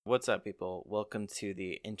What's up, people? Welcome to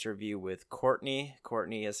the interview with Courtney.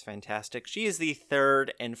 Courtney is fantastic. She is the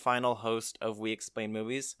third and final host of We Explain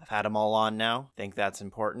Movies. I've had them all on now. I think that's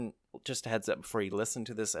important. Just a heads up before you listen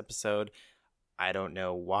to this episode, I don't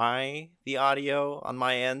know why the audio on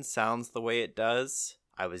my end sounds the way it does.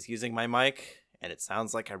 I was using my mic, and it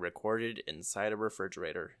sounds like I recorded inside a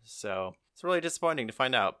refrigerator. So it's really disappointing to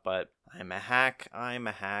find out, but I'm a hack.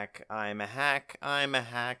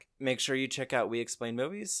 Make sure you check out We Explain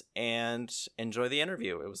Movies and enjoy the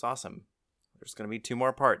interview. It was awesome. There's going to be 2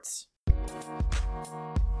 more parts.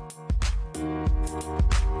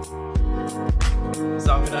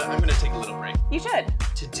 So I'm gonna take a little break. You should.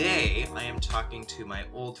 Today I am talking to my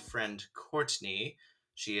old friend Courtney.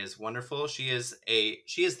 She is wonderful. She is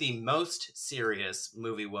the most serious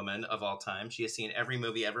movie woman of all time. She has seen every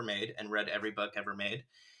movie ever made and read every book ever made.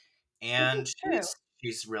 And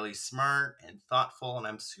she's really smart and thoughtful, and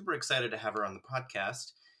I'm super excited to have her on the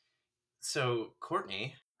podcast. So,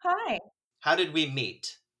 Courtney. Hi. How did we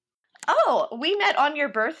meet? Oh, we met on your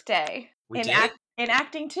birthday. We did? In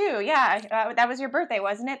acting too, yeah. That was your birthday,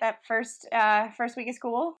 wasn't it? That first week of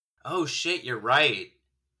school? Oh, shit, you're right.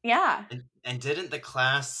 Yeah. And didn't the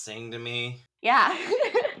class sing to me? Yeah.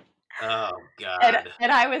 Oh, God.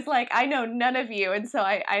 And I was like, I know none of you, and so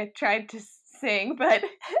I tried to sing, but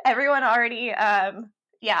everyone already, I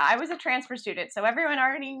was a transfer student, so everyone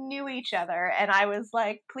already knew each other, and I was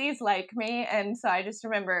like, please like me, and so I just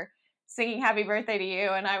remember singing happy birthday to you,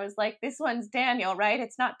 and I was like, this one's Daniel, right?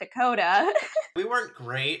 It's not Dakota. We weren't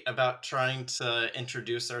great about trying to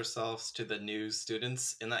introduce ourselves to the new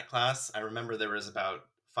students in that class. I remember there was about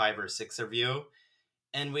 5 or 6 of you,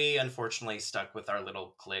 and we unfortunately stuck with our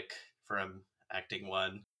little clique from Acting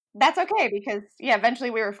 1. That's okay, because, eventually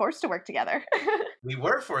we were forced to work together. We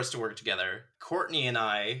were forced to work together. Courtney and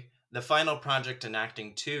I, the final project in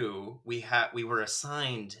Acting 2, we were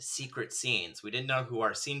assigned secret scenes. We didn't know who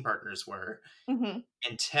our scene partners were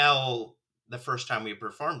until the first time we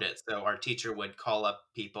performed it. So our teacher would call up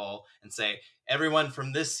people and say, everyone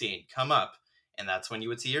from this scene, come up. And that's when you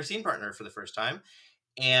would see your scene partner for the first time.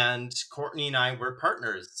 And Courtney and I were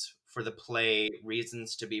partners for the play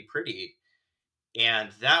Reasons to Be Pretty.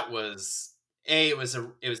 And that was it was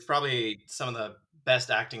probably some of the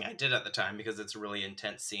best acting I did at the time, because it's a really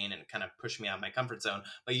intense scene and it kind of pushed me out of my comfort zone.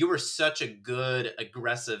 But you were such a good,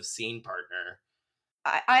 aggressive scene partner.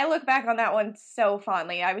 I look back on that one so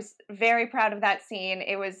fondly. I was very proud of that scene.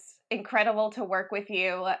 It was incredible to work with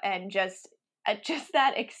you, and just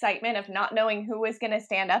that excitement of not knowing who was going to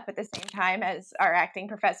stand up at the same time as our acting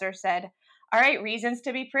professor said, all right, Reasons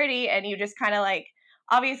to Be Pretty. And you just kind of like,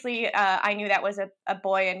 obviously, I knew that was a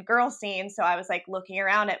boy and girl scene. So I was like looking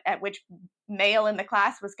around at which male in the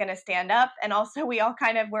class was going to stand up. And also we all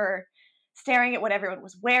kind of were staring at what everyone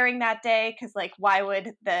was wearing that day, because like, why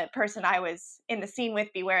would the person I was in the scene with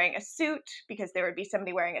be wearing a suit? Because there would be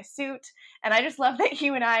somebody wearing a suit. And I just love that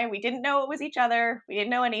you and we didn't know it was each other, we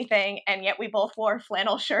didn't know anything, and yet we both wore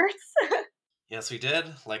flannel shirts. Yes, we did,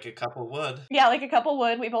 like a couple would. Yeah, like a couple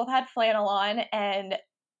would. We both had flannel on, and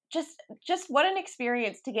just what an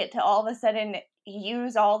experience to get to all of a sudden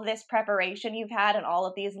use all this preparation you've had and all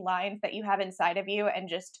of these lines that you have inside of you and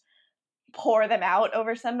just pour them out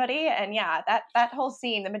over somebody. And yeah, that whole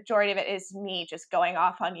scene, the majority of it is me just going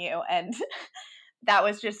off on you, and that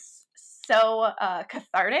was just so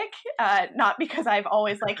cathartic, not because I've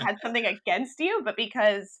always like had something against you, but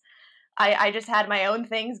because I just had my own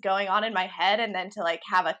things going on in my head, and then to like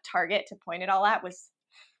have a target to point it all at was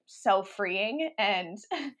so freeing. And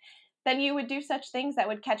then you would do such things that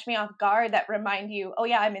would catch me off guard, that remind you, oh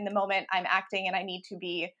yeah, I'm in the moment, I'm acting, and I need to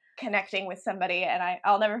be connecting with somebody. And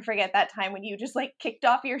I'll never forget that time when you just like kicked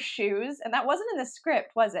off your shoes, and that wasn't in the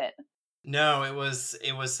script, was it? No, it was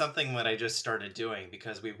something that I just started doing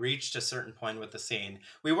because we reached a certain point with the scene.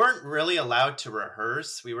 We weren't really allowed to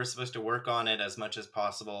rehearse. We were supposed to work on it as much as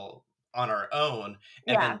possible on our own,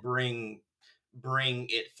 and then bring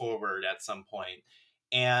it forward at some point.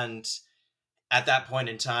 And at that point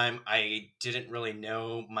in time, I didn't really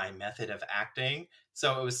know my method of acting.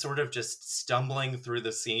 So it was sort of just stumbling through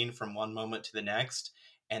the scene from one moment to the next.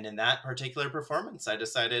 And in that particular performance, I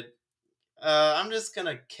decided, I'm just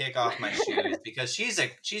gonna kick off my shoes because she's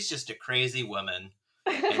just a crazy woman,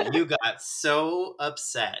 and you got so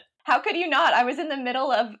upset. How could you not? I was in the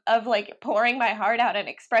middle of like pouring my heart out and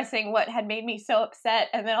expressing what had made me so upset,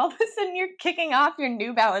 and then all of a sudden you're kicking off your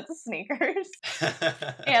New Balance sneakers,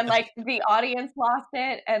 and like the audience lost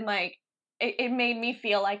it, and like it made me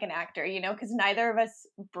feel like an actor, because neither of us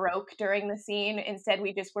broke during the scene. Instead,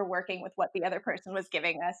 we just were working with what the other person was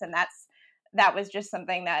giving us, and that was just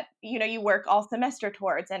something that, you work all semester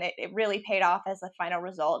towards, and it really paid off as a final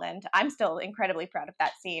result. And I'm still incredibly proud of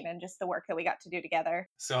that scene and just the work that we got to do together.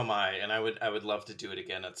 So am I, and I would love to do it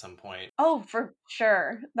again at some point. Oh, for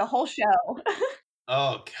sure. The whole show.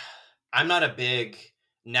 Oh, God. I'm not a big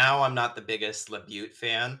now I'm not the biggest LaBute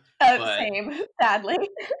fan, but Same, sadly.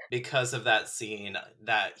 because of that scene,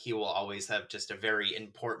 that he will always have just a very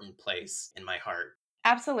important place in my heart.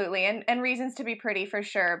 Absolutely, and reasons to be pretty for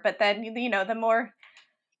sure. But then, the more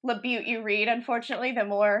Labute you read, unfortunately, the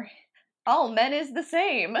more all men is the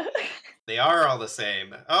same. They are all the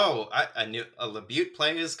same. Oh, a LaBute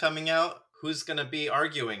play is coming out. Who's gonna be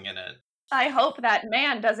arguing in it? I hope that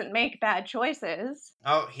man doesn't make bad choices.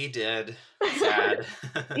 Oh, he did. Sad.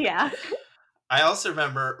 Yeah. I also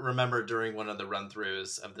remember during one of the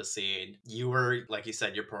run-throughs of the scene, you were, like you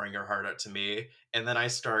said, you're pouring your heart out to me, and then I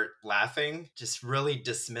start laughing, just really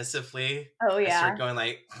dismissively. Oh, I start yeah. going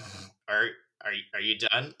like, are you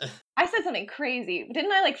done? I said something crazy.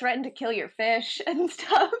 Didn't I, like, threaten to kill your fish and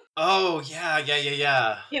stuff? Oh yeah.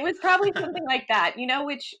 It was probably something like that,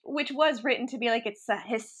 which was written to be like, it's a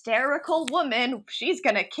hysterical woman. She's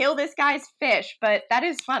gonna kill this guy's fish, but that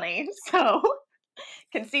is funny. So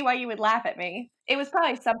can see why you would laugh at me. It was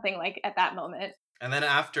probably something like at that moment. And then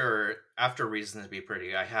after Reason to Be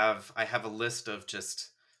Pretty, I have a list of just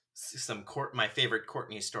my favorite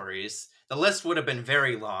Courtney stories. The list would have been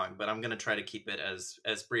very long, but I'm gonna try to keep it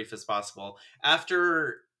as brief as possible.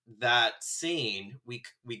 After that scene, we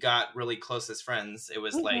got really close as friends. It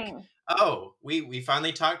was like, Hmm. oh, we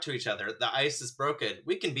finally talked to each other. The ice is broken.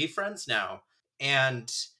 We can be friends now.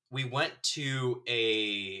 And we went to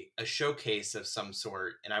a showcase of some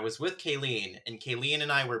sort, and I was with Kayleen, and Kayleen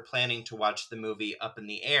and I were planning to watch the movie Up in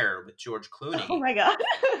the Air with George Oh Clooney. my god.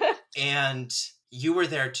 And you were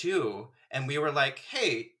there too, and we were like,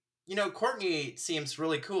 hey, Courtney seems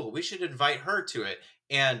really cool. We should invite her to it.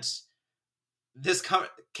 And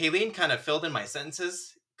Kayleen kind of filled in my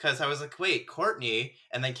sentences because I was like, wait, Courtney.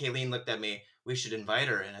 And then Kayleen looked at me, we should invite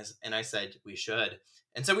her. And I said, we should.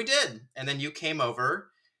 And so we did. And then you came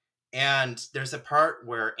over, and there's a part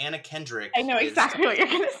where Anna Kendrick I know is, exactly what you're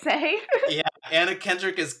gonna say. yeah, Anna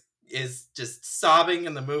Kendrick is just sobbing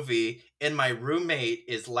in the movie, and my roommate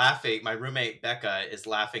is laughing. My roommate Becca is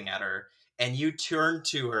laughing at her, and you turn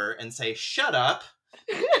to her and say, "Shut up."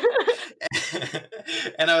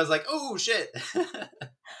 And I was like, "Oh shit."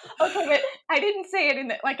 Okay, but I didn't say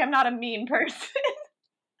it like, I'm not a mean person.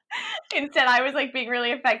 Instead, I was like being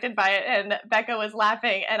really affected by it, and Becca was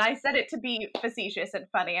laughing, and I said it to be facetious and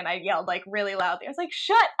funny, and I yelled like really loudly. I was like,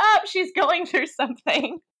 "Shut up! She's going through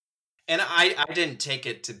something." And I didn't take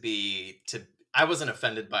it to I wasn't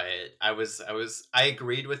offended by it. I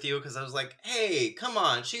agreed with you because I was like, "Hey, come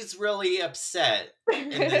on, she's really upset in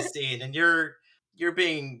this scene, and you're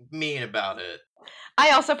being mean about it."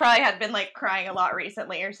 I also probably had been like crying a lot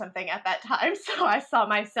recently or something at that time, so I saw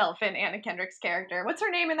myself in Anna Kendrick's character. What's her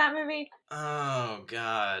name in that movie? Oh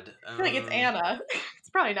God. I feel like it's Anna. It's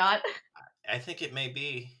probably not. I think it may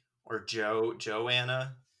be, or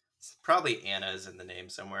Joanna. It's probably Anna is in the name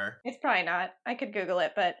somewhere. It's probably not. I could Google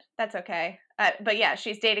it, but that's okay. But yeah,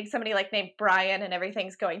 she's dating somebody like named Brian, and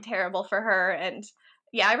everything's going terrible for her. And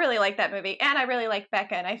yeah, I really like that movie, and I really like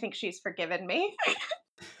Becca, and I think she's forgiven me.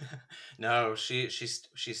 No, she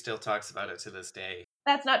still talks about it to this day.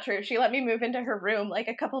 That's not true. She let me move into her room like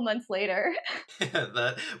a couple months later.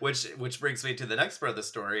 Which brings me to the next part of the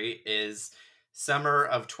story is summer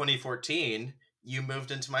of 2014. You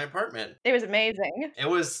moved into my apartment. It was amazing. It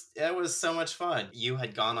was so much fun. You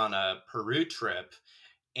had gone on a Peru trip,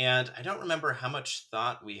 and I don't remember how much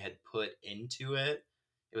thought we had put into it.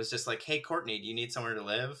 It was just like, hey, Courtney, do you need somewhere to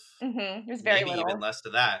live? It was very Maybe even little. less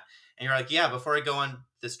to that. And you're like, yeah, before I go on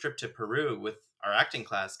this trip to Peru with our acting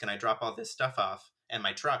class, can I drop all this stuff off and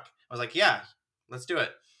my truck? I was like, yeah, let's do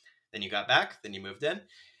it. Then you got back, then you moved in,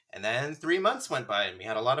 and then 3 months went by, and we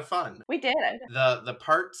had a lot of fun. We did. The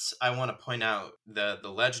parts I want to point out, the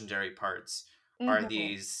legendary parts, are Hmm.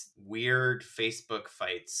 these weird Facebook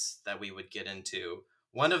fights that we would get into.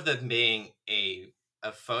 One of them being a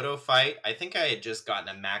photo fight. I think I had just gotten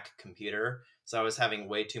a Mac computer, so I was having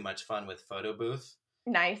way too much fun with Photo Booth.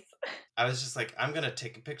 Nice. I was just like, I'm gonna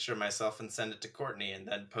take a picture of myself and send it to Courtney and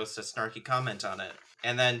then post a snarky comment on it.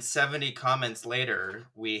 And then 70 comments later,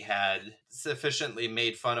 we had sufficiently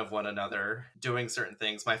made fun of one another doing certain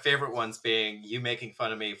things. My favorite ones being you making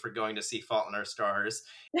fun of me for going to see Fault in Our Stars.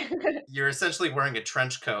 You're essentially wearing a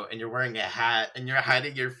trench coat and you're wearing a hat and you're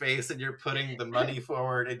hiding your face and you're putting the money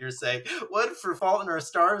forward and you're saying, "What for Fault in Our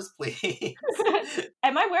Stars, please?"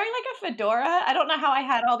 Am I wearing like a fedora? I don't know how I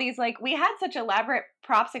had all these, like, we had such elaborate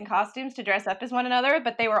props and costumes to dress up as one another,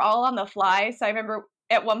 but they were all on the fly. So I remember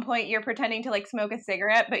at one point you're pretending to like smoke a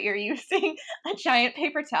cigarette, but you're using a giant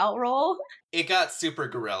paper towel roll. It got super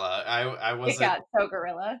guerrilla. I It wasn't. got so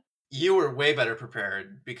guerrilla. You were way better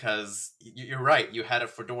prepared because you're right. You had a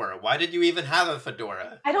fedora. Why did you even have a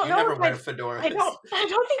fedora? I don't You know never if wear I fedoras. don't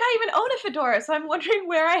think I even own a fedora, so I'm wondering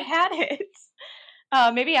where I had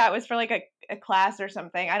it. Maybe it was for like a class or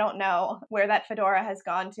something. I don't know where that fedora has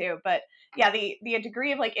gone to, but yeah, the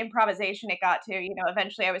degree of like improvisation it got to, you know,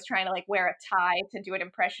 eventually I was trying to like wear a tie to do an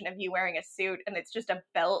impression of you wearing a suit, and it's just a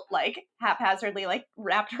belt like haphazardly like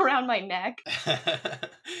wrapped around my neck.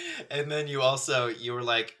 And then you were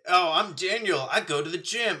like, "Oh, I'm Daniel. I go to the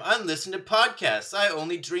gym. I listen to podcasts. I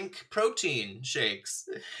only drink protein shakes."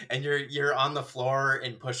 And you're on the floor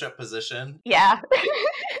in push-up position. Yeah.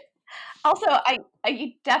 Also,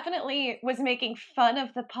 I definitely was making fun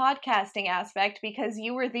of the podcasting aspect because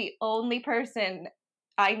you were the only person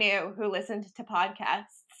I knew who listened to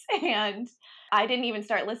podcasts. And I didn't even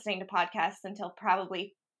start listening to podcasts until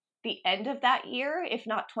probably the end of that year, if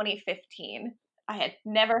not 2015. I had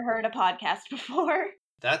never heard a podcast before.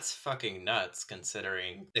 That's fucking nuts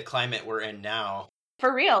considering the climate we're in now.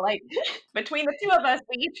 For real, like between the two of us,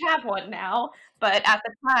 we each have one now. But at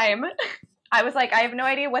the time, I was like, I have no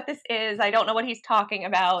idea what this is. I don't know what he's talking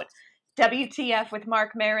about. WTF with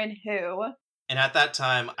Mark Maron, who? And at that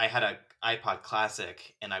time, I had a iPod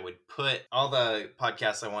Classic, and I would put all the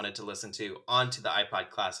podcasts I wanted to listen to onto the iPod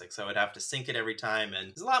Classic. So I would have to sync it every time, and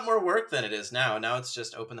it's a lot more work than it is now. Now it's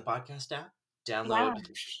just open the podcast app, download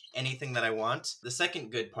anything that I want. The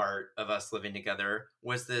second good part of us living together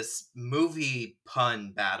was this movie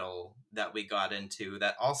pun battle that we got into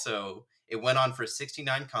that also, it went on for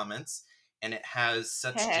 69 comments, and it has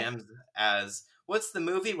such gems as, what's the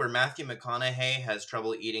movie where Matthew McConaughey has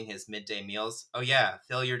trouble eating his midday meals? Oh yeah,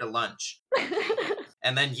 Failure to Lunch.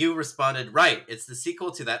 And then you responded, right, it's the sequel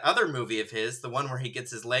to that other movie of his, the one where he gets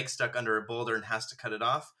his leg stuck under a boulder and has to cut it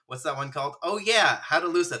off. What's that one called? Oh yeah, How to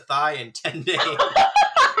Lose a Thigh in 10 Days.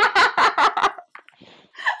 I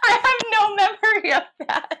have no memory of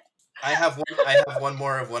that. I have one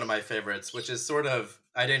more of one of my favorites, which is sort of,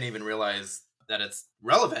 I didn't even realize that it's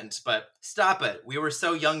relevant, but stop it. We were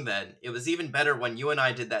so young then. It was even better when you and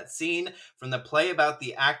I did that scene from the play about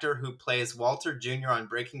the actor who plays Walter Jr. on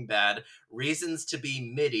Breaking Bad, Reasons to be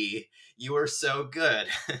Mitty. You were so good.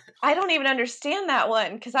 I don't even understand that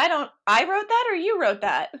one, because I wrote that or you wrote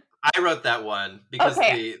that? I wrote that one because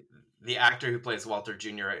the actor who plays Walter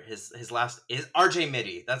Jr., his last is RJ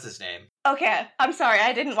Mitty. That's his name. Okay, I'm sorry.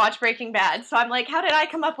 I didn't watch Breaking Bad, so I'm like, how did I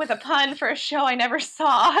come up with a pun for a show I never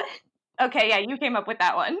saw? Okay, yeah, you came up with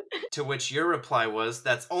that one. To which your reply was,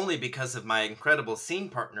 that's only because of my incredible scene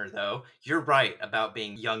partner, though. You're right about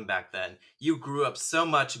being young back then. You grew up so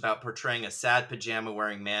much about portraying a sad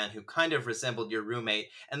pajama-wearing man who kind of resembled your roommate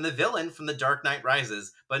and the villain from The Dark Knight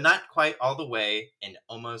Rises, but not quite all the way in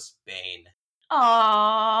Almost Bane.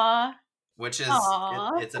 Aww. Which is,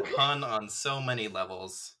 it's a pun on so many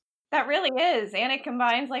levels. That really is, and it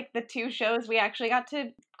combines like the two shows we actually got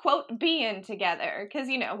to quote be in together, because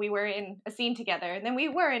you know we were in a scene together, and then we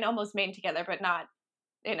were in Almost Maine together, but not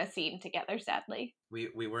in a scene together. Sadly,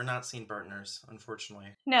 we were not scene partners,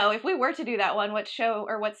 unfortunately. No, if we were to do that one, what show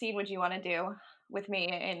or what scene would you want to do with me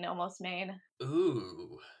in Almost Maine?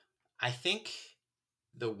 Ooh, I think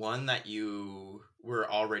the one that you were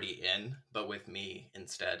already in, but with me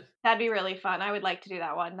instead. That'd be really fun. I would like to do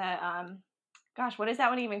that one. Gosh, what is that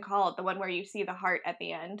one even called? The one where you see the heart at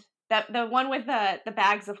the end. The one with the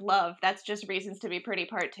bags of love. That's just Reasons to Be Pretty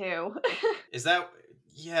Part 2. Is that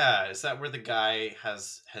where the guy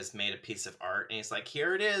has made a piece of art and he's like,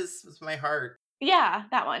 here it is, it's my heart. Yeah,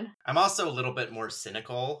 that one. I'm also a little bit more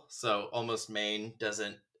cynical, so Almost Maine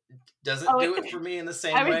doesn't do it for me in the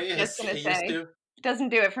same way as he used to. Doesn't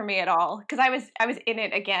do it for me at all, because I was in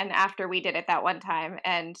it again after we did it that one time,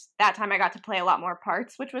 and that time I got to play a lot more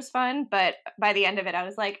parts, which was fun, but by the end of it I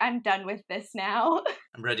was like, I'm done with this now.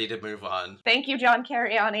 I'm ready to move on. Thank you, John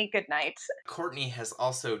Cariani. Good night. Courtney has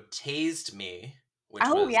also tased me, which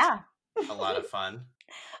was a lot of fun.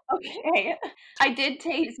 Okay, I did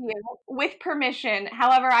tase you with permission.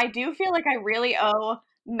 However, I do feel like I really owe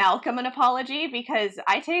Malcolm an apology because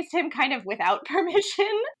I tased him kind of without permission.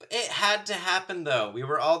 It had to happen though. We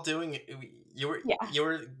were all doing it. You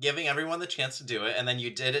were giving everyone the chance to do it, and then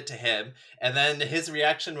you did it to him, and then his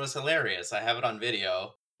reaction was hilarious. I have it on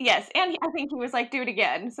video. Yes, and I think he was like, do it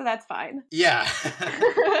again, so that's fine. Yeah.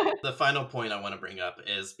 The final point I want to bring up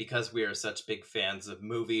is because we are such big fans of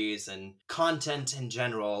movies and content in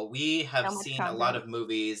general, we have seen a lot of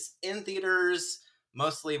movies in theaters,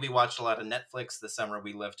 Mostly we watched a lot of Netflix the summer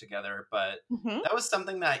we lived together, but Mhm. that was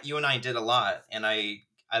something that you and I did a lot. And I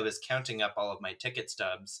was counting up all of my ticket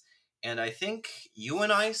stubs. And I think you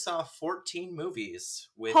and I saw 14 movies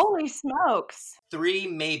with Holy smokes. 3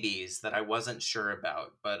 maybes that I wasn't sure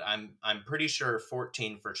about, but I'm pretty sure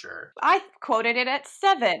 14 for sure. I quoted it at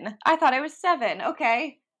 7. I thought it was 7.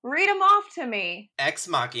 Okay. Read them off to me. Ex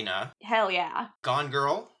Machina, Hell yeah. Gone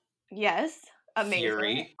Girl, Yes. Amazing.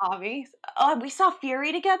 Fury. Obvious. Oh, we saw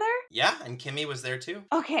Fury together? Yeah, and Kimmy was there too.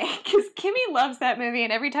 Okay, because Kimmy loves that movie,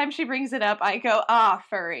 and every time she brings it up, I go, ah,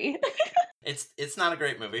 furry. It's not a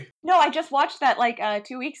great movie. No, I just watched that like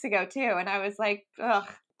 2 weeks ago too, and I was like, ugh,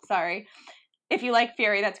 sorry. If you like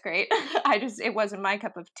Fury, that's great. It wasn't my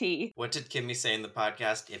cup of tea. What did Kimmy say in the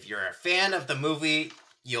podcast? If you're a fan of the movie,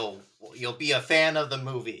 you'll be a fan of the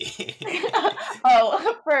movie.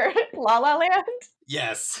 Oh, for La La Land?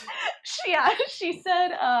 Yes. She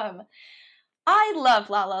said, I love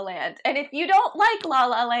La La Land, and if you don't like La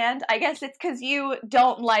La Land, I guess it's because you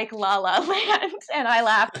don't like La La Land. And I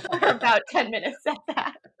laughed for about 10 minutes at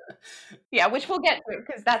that. Yeah, which we'll get to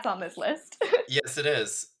because that's on this list. Yes, it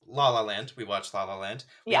is. La La Land. We watched La La Land.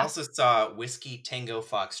 We Yeah, also saw Whiskey Tango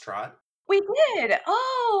Foxtrot. we did.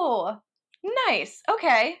 Oh, nice.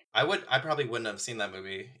 Okay. I probably wouldn't have seen that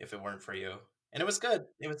movie if it weren't for you. And it was good.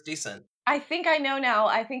 It was decent. I think I know now.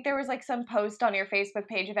 I think there was like some post on your Facebook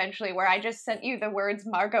page eventually where I just sent you the words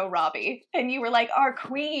Margot Robbie, and you were like, our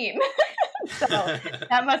queen. So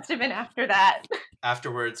that must have been after that.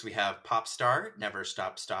 Afterwards, we have Pop Star, Never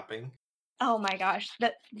Stop Stopping. Oh my gosh,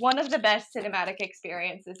 that one of the best cinematic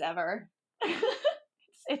experiences ever.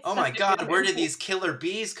 It's Oh such my a good god, where did movie. these killer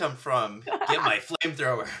bees come from? Get my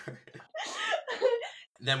flamethrower.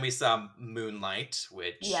 Then we saw Moonlight,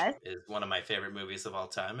 which Yes. is one of my favorite movies of all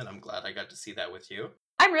time, and I'm glad I got to see that with you.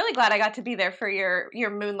 I'm really glad I got to be there for your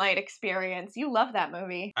Moonlight experience. You love that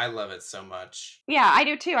movie. I love it so much. Yeah, I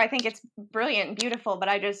do too. I think it's brilliant and beautiful, but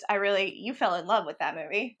you fell in love with that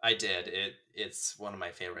movie. I did. It's one of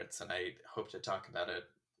my favorites, and I hope to talk about it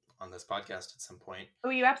on this podcast at some point.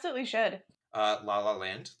 Oh, you absolutely should. La La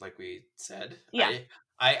Land, like we said. Yeah.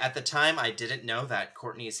 I at the time I didn't know that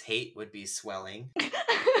Courtney's hate would be swelling.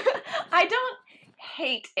 I don't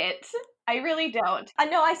hate it. I really don't.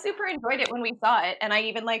 No, I super enjoyed it when we saw it, and I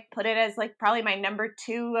even like put it as like probably my number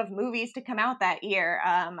 2 of movies to come out that year.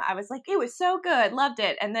 I was like, it was so good, loved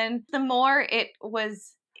it, and then the more it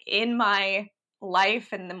was in my life,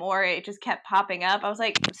 and the more it just kept popping up, I was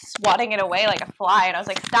like swatting it away like a fly, and I was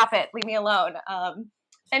like, stop it, leave me alone.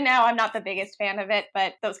 And now I'm not the biggest fan of it,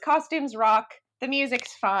 but those costumes rock. The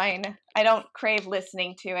music's fine. I don't crave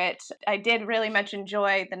listening to it. I did really much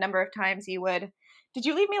enjoy the number of times you would. Did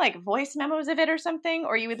you leave me like voice memos of it or something?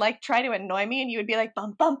 Or you would like try to annoy me and you would be like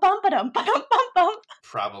bum bum bum ba-dum ba-dum bum bum.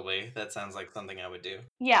 Probably. That sounds like something I would do.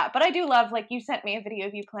 Yeah, but I do love, like, you sent me a video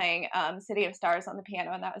of you playing City of Stars on the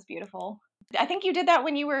piano, and that was beautiful. I think you did that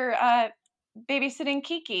when you were babysitting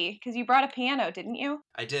Kiki, because you brought a piano, didn't you?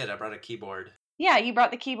 I did. I brought a keyboard. Yeah, you brought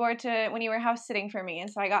the keyboard to when you were house sitting for me, and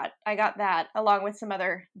so I got that along with some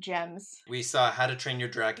other gems. We saw How to Train Your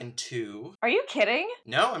Dragon 2. Are you kidding?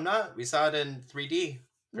 No, I'm not. We saw it in 3D.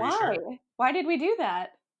 Why? Sure. Why did we do that?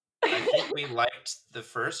 I think we liked the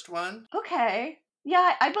first one. Okay.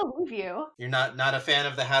 Yeah, I believe you. You're not a fan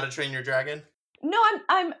of the How to Train Your Dragon? No,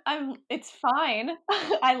 I'm it's fine.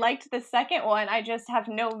 I liked the second one. I just have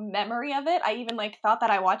no memory of it. I even like thought that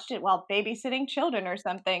I watched it while babysitting children or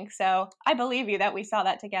something. So I believe you that we saw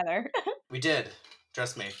that together. We did.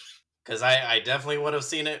 Trust me. Because I definitely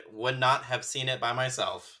would not have seen it by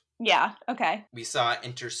myself. Yeah, okay. We saw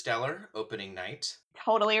Interstellar opening night.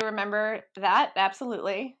 Totally remember that.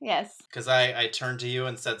 Absolutely. Yes. Because I turned to you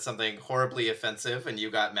and said something horribly offensive and you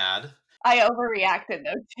got mad. I overreacted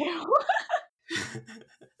though too.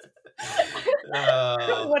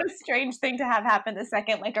 What a strange thing to have happen the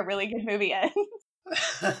second like a really good movie ends.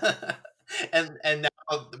 and now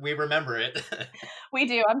we remember it. We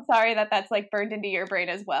do. I'm sorry that that's like burned into your brain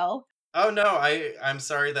as well. Oh no, I'm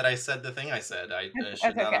sorry that I said the thing I said. I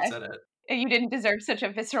should not have said it. You didn't deserve such a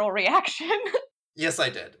visceral reaction. Yes, I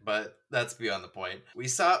did, but that's beyond the point.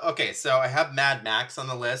 So I have Mad Max on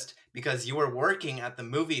the list because you were working at the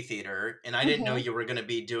movie theater and I didn't know you were going to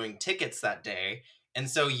be doing tickets that day. And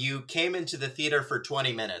so you came into the theater for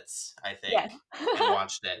 20 minutes, I think, Yes. and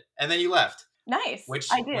watched it. And then you left. Nice.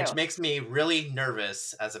 I which do. makes me really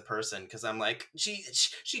nervous as a person because I'm like,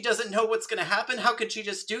 she doesn't know what's gonna happen. How could she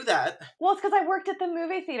just do that? Well, it's because I worked at the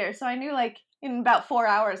movie theater, so I knew like in about 4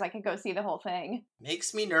 hours I could go see the whole thing.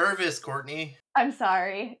 Makes me nervous, Courtney. I'm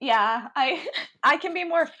sorry. Yeah, I I can be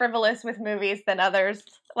more frivolous with movies than others.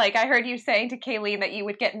 Like I heard you saying to Kayleen that you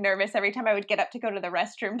would get nervous every time I would get up to go to the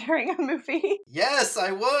restroom during a movie. Yes,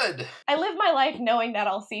 I would. I live my life knowing that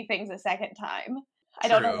I'll see things a second time. I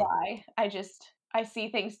don't know True. why. I see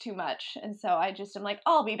things too much, and so I just am like,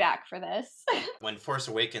 I'll be back for this. When Force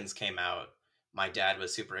Awakens came out, my dad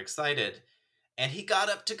was super excited, and he got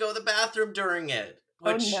up to go to the bathroom during it,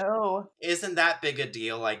 Oh which no. isn't that big a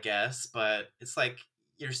deal, I guess, but it's like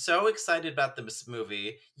you're so excited about this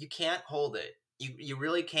movie, you can't hold it. You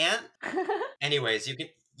really can't? Anyways,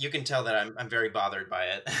 you can tell that I'm very bothered by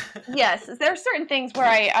it. Yes, there are certain things where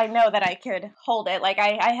I know that I could hold it. Like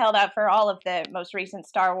I held out for all of the most recent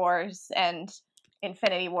Star Wars and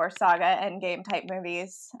Infinity War saga Endgame type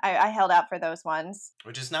movies. I held out for those ones.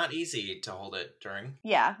 Which is not easy to hold it during.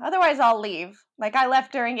 Yeah, otherwise I'll leave. Like I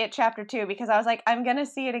left during it chapter 2 because I was like, I'm gonna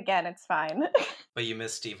see it again, it's fine. But you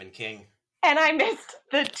miss Stephen King. And I missed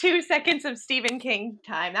the 2 seconds of Stephen King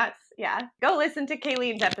time. That's, yeah. Go listen to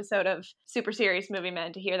Kayleen's episode of Super Serious Movie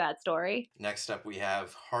Men to hear that story. Next up, we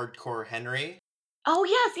have Hardcore Henry. Oh,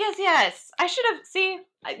 yes, yes, yes. I should have, see,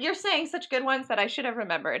 you're saying such good ones that I should have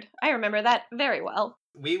remembered. I remember that very well.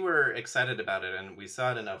 We were excited about it, and we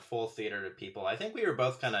saw it in a full theater of people. I think we were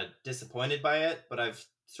both kind of disappointed by it, but I've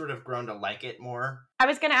sort of grown to like it more. I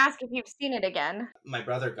was going to ask if you've seen it again. My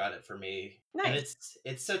brother got it for me. Nice. And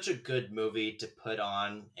it's such a good movie to put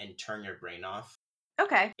on and turn your brain off.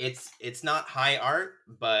 Okay. It's not high art,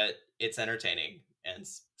 but it's entertaining, and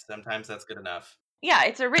sometimes that's good enough. Yeah,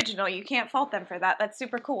 it's original. You can't fault them for that. That's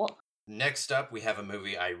super cool. Next up, we have a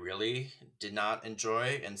movie I really did not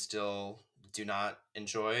enjoy and still do not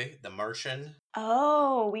enjoy, The Martian.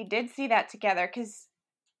 Oh, we did see that together. Because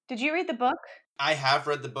did you read the book? I have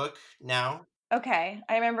read the book now. Okay,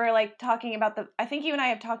 I remember like talking about the. I think you and I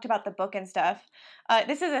have talked about the book and stuff.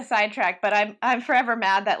 This is a sidetrack, but I'm forever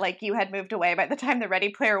mad that like you had moved away by the time the Ready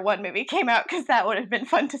Player One movie came out because that would have been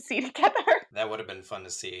fun to see together. That would have been fun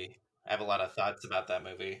to see. I have a lot of thoughts about that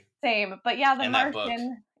movie. Same, but yeah, The And that book.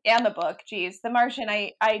 Martian and the book. Geez, The Martian.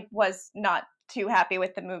 I was not too happy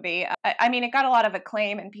with the movie. I mean, it got a lot of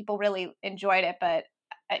acclaim and people really enjoyed it, but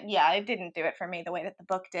yeah, it didn't do it for me the way that the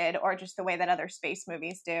book did, or just the way that other space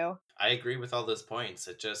movies do. I agree with all those points.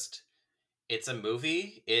 It's a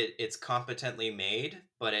movie. It's competently made,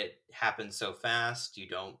 but it happens so fast. You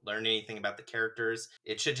don't learn anything about the characters.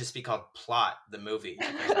 It should just be called Plot, the movie,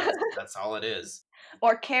 because that's all it is.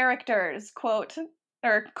 Or characters, quote,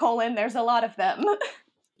 or colon, there's a lot of them.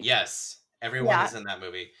 Yes, everyone is in that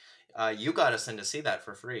movie. You got us in to see that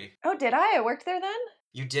for free. Oh, did I? I worked there then?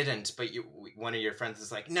 You didn't, but one of your friends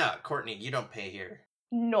is like, no, Courtney, you don't pay here.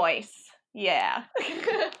 Nice. Yeah.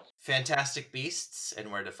 Fantastic Beasts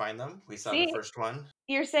and Where to Find Them. We saw the first one.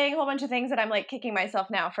 You're saying a whole bunch of things that I'm like kicking myself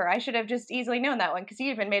now for. I should have just easily known that one because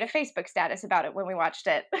you even made a Facebook status about it when we watched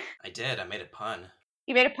it. I did. I made a pun.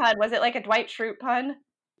 You made a pun. Was it like a Dwight Schrute pun?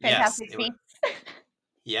 Fantastic Yes. Beasts.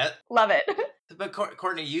 Yep. Love it. But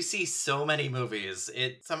Courtney, you see so many movies.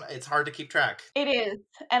 It's hard to keep track. It is.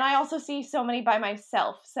 And I also see so many by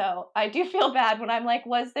myself. So I do feel bad when I'm like,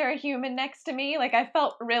 was there a human next to me? Like I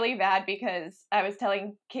felt really bad because I was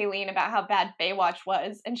telling Kayleen about how bad Baywatch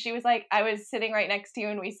was. And she was like, I was sitting right next to you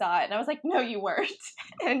and we saw it. And I was like, no, you weren't.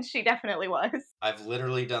 And she definitely was. I've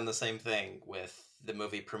literally done the same thing with the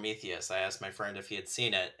movie Prometheus. I asked my friend if he had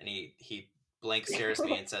seen it, and he blank stares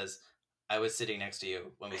me and says, I was sitting next to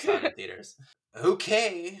you when we saw it in theaters.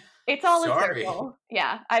 Okay. It's all a circle.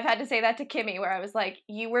 Yeah, I've had to say that to Kimmy where I was like,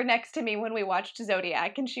 you were next to me when we watched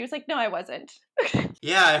Zodiac. And she was like, no, I wasn't.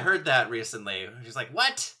 Yeah, I heard that recently. She's like,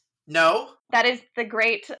 what? No? That is the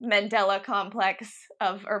great Mandela complex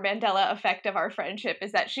or Mandela effect of our friendship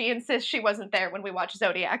is that she insists she wasn't there when we watched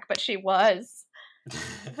Zodiac, but she was.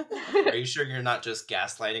 Are you sure you're not just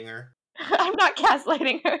gaslighting her? I'm not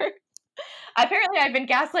gaslighting her. Apparently, I've been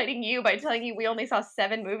gaslighting you by telling you we only saw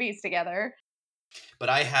 7 movies together. But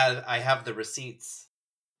I have the receipts.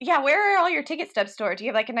 Yeah, where are all your ticket stubs stored? Do you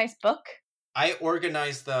have like a nice book? I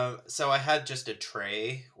organized them, so I had just a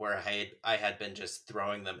tray where I had been just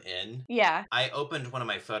throwing them in. Yeah. I opened one of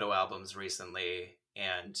my photo albums recently,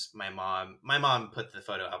 and my mom put the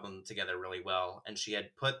photo album together really well, and she had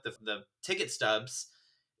put the ticket stubs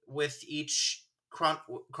with each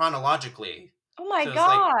chronologically. Oh my So it's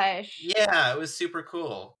like, gosh. yeah, it was super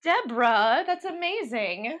cool. Deborah, that's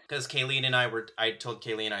amazing. Because I told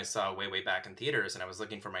Kayleen I saw way back in theaters, and I was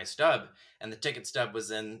looking for my stub, and the ticket stub was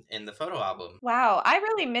in the photo album. Wow, I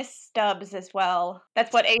really miss stubs as well.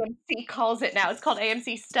 That's what AMC calls it now. It's called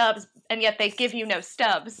AMC Stubs, and yet they give you no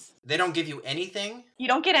stubs. They don't give you anything? You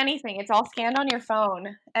don't get anything. It's all scanned on your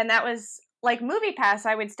phone. And that was like MoviePass,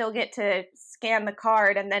 I would still get to scan the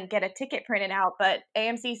card and then get a ticket printed out, but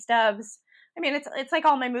AMC Stubs, I mean, it's like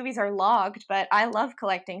all my movies are logged, but I love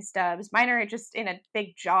collecting stubs. Mine are just in a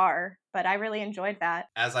big jar, but I really enjoyed that.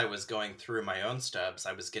 As I was going through my own stubs,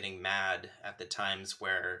 I was getting mad at the times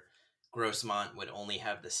where Grossmont would only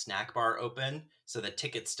have the snack bar open, so the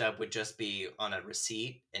ticket stub would just be on a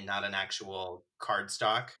receipt and not an actual card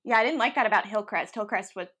stock. Yeah, I didn't like that about Hillcrest.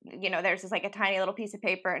 Hillcrest was, there's just like a tiny little piece of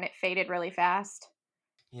paper and it faded really fast.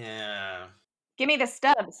 Yeah. Give me the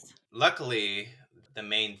stubs. Luckily, the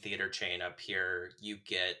main theater chain up here, you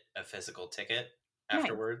get a physical ticket Nice.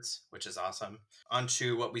 afterwards, which is awesome. On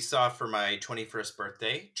to what we saw for my 21st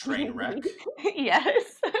birthday, Trainwreck.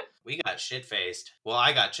 Yes. We got shit-faced. Well,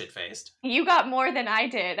 I got shit-faced. You got more than I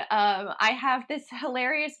did. I have this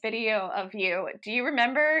hilarious video of you. Do you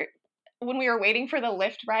remember when we were waiting for the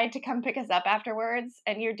Lyft ride to come pick us up afterwards?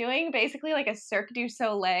 And you're doing basically like a Cirque du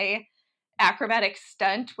Soleil acrobatic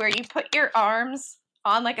stunt where you put your arms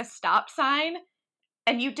on like a stop sign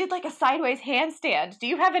and you did like a sideways handstand. Do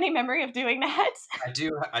you have any memory of doing that? I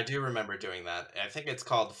do remember doing that. I think it's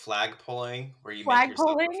called flag pulling, where you Flag make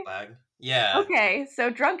yourself pulling? a flag. Yeah. Okay, so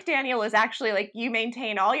Drunk Daniel is actually like you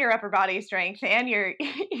maintain all your upper body strength and you're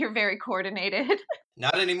very coordinated.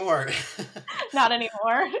 Not anymore. Not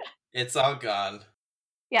anymore. It's all gone.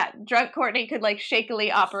 Yeah, Drunk Courtney could like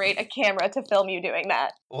shakily operate a camera to film you doing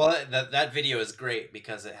that. Well, that video is great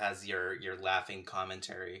because it has your laughing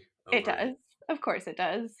commentary over It does. Of course it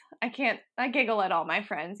does. I giggle at all my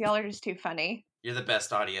friends. Y'all are just too funny. You're the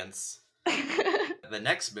best audience. The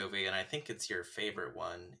next movie, and I think it's your favorite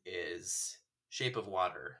one, is Shape of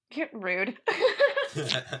Water. You're rude. And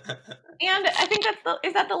I think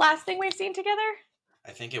is that the last thing we've seen together?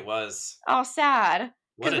 I think it was. Oh, sad.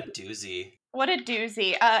 What a doozy. What a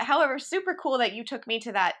doozy. However, super cool that you took me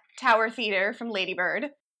to that Tower Theater from Lady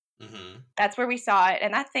Bird. Mm-hmm. That's where we saw it,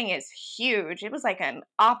 and that thing is huge. It was like an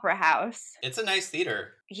opera house. It's a nice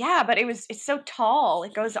theater. Yeah, but it's so tall.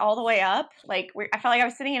 It goes all the way up. Like I felt like I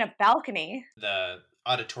was sitting in a balcony. The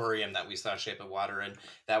auditorium that we saw Shape of Water in,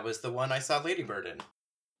 that was the one I saw Lady Bird in.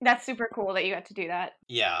 That's super cool that you got to do that.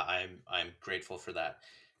 Yeah, I'm grateful for that.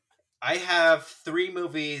 I have 3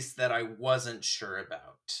 movies that I wasn't sure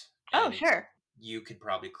about. Oh, sure. You could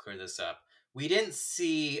probably clear this up. We didn't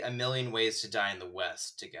see A Million Ways to Die in the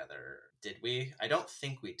West together, did we? I don't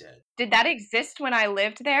think we did. Did that exist when I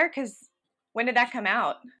lived there? Because when did that come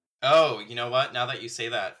out? Oh, you know what? Now that you say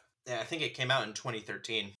that, yeah, I think it came out in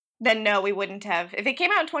 2013. Then no, we wouldn't have. If it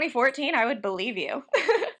came out in 2014, I would believe you.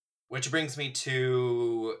 Which brings me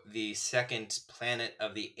to the second Planet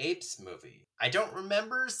of the Apes movie. I don't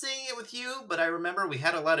remember seeing it with you, but I remember we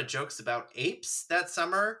had a lot of jokes about apes that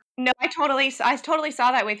summer. No, I totally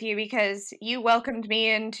saw that with you because you welcomed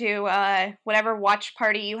me into whatever watch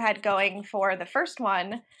party you had going for the first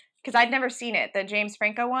one, because I'd never seen it, the James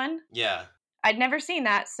Franco one. Yeah. I'd never seen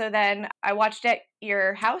that, so then I watched it at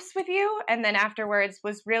your house with you, and then afterwards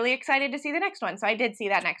was really excited to see the next one, so I did see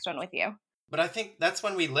that next one with you. But I think that's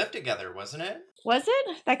when we lived together, wasn't it? Was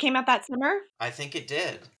it? That came out that summer? I think it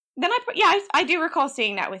did. Then I do recall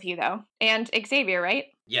seeing that with you, though. And Xavier, right?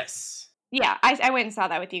 Yes. Yeah, I went and saw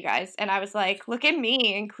that with you guys, and I was like, look at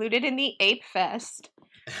me, included in the Ape Fest.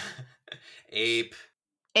 Ape.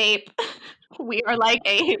 Ape. We are like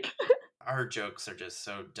Ape. Our jokes are just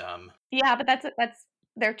so dumb. Yeah, but that's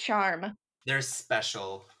their charm. They're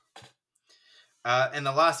special. And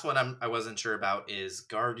the last one I wasn't sure about is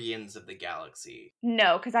Guardians of the Galaxy.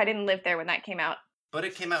 No, because I didn't live there when that came out. But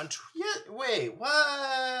it came out in... wait, what?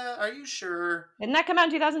 Are you sure? Didn't that come out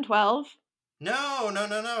in 2012? No.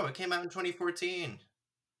 It came out in 2014.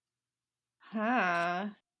 Huh.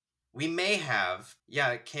 We may have.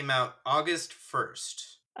 Yeah, it came out August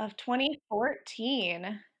 1st. Of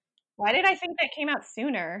 2014. Why did I think that came out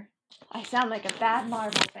sooner? I sound like a bad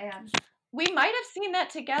Marvel fan. We might have seen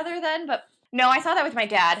that together then, but... No, I saw that with my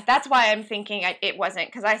dad. That's why I'm thinking it wasn't,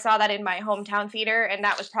 because I saw that in my hometown theater, and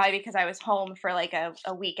that was probably because I was home for like a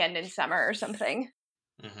weekend in summer or something.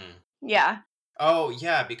 Mm-hmm. Yeah. Oh,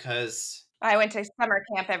 yeah, because... I went to summer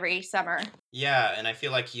camp every summer. Yeah, and I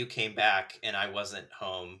feel like you came back and I wasn't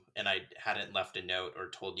home, and I hadn't left a note or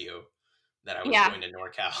told you that I was going to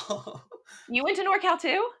NorCal. You went to NorCal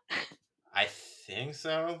too? I think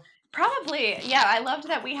so. Probably. Yeah, I loved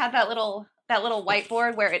that we had that little that little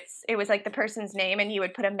whiteboard where it was like the person's name and you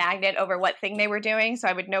would put a magnet over what thing they were doing so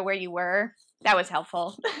I would know where you were. That was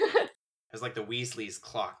helpful. It was like the Weasley's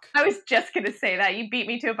clock. I was just going to say that. You beat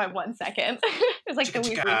me to it by 1 second. It was like the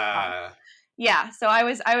Weasley's clock. Yeah, so I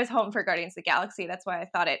was home for Guardians of the Galaxy. That's why I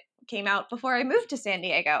thought it came out before I moved to San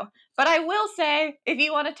Diego. But I will say, if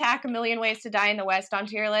you want to tack A Million Ways to Die in the West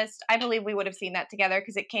onto your list, I believe we would have seen that together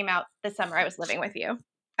because it came out the summer I was living with you.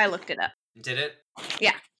 I looked it up. Did it?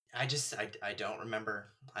 Yeah. I don't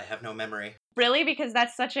remember. I have no memory. Really? Because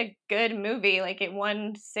that's such a good movie. Like, it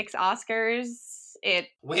won 6 Oscars.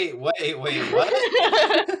 Wait, what?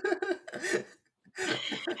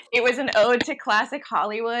 It was an ode to classic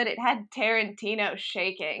Hollywood. It had Tarantino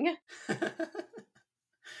shaking.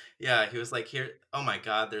 Yeah, he was like, here, oh my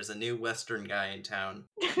god, there's a new Western guy in town.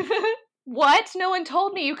 What? No one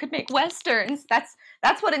told me you could make Westerns.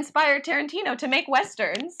 That's what inspired Tarantino to make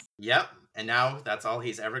Westerns. Yep, and now that's all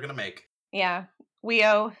he's ever gonna make. Yeah, we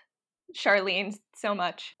owe Charlene so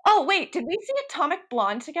much. Oh, wait, did we see Atomic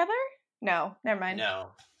Blonde together? No, never mind. No.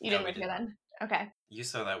 You didn't live here then? Okay. You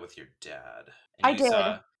saw that with your dad. I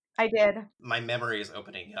did. My memory is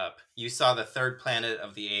opening up. You saw the third Planet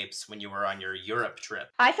of the Apes when you were on your Europe trip.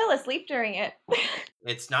 I fell asleep during it.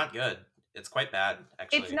 It's not good. It's quite bad,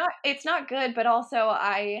 actually. It's not good, but also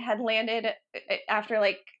I had landed after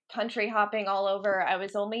like country hopping all over. I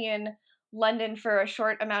was only in London for a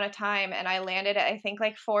short amount of time, and I landed at I think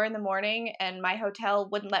like 4 a.m, and my hotel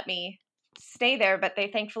wouldn't let me stay there, but they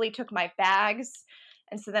thankfully took my bags.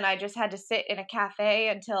 And so then I just had to sit in a cafe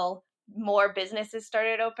until more businesses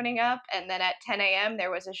started opening up. And then at 10 a.m.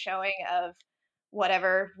 there was a showing of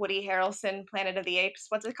whatever Woody Harrelson Planet of the Apes.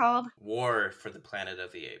 What's it called? War for the Planet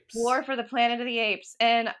of the Apes. War for the Planet of the Apes.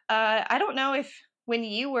 And I don't know if when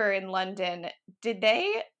you were in London,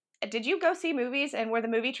 did you go see movies and were the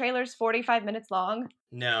movie trailers 45 minutes long?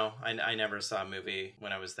 No, I never saw a movie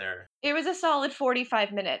when I was there. It was a solid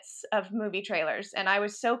 45 minutes of movie trailers, and I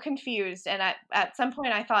was so confused, and at some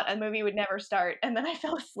point I thought a movie would never start, and then I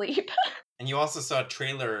fell asleep. And you also saw a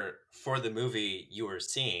trailer for the movie you were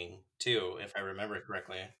seeing, too, if I remember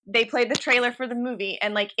correctly. They played the trailer for the movie,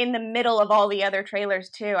 and like in the middle of all the other trailers,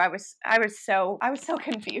 too. I was so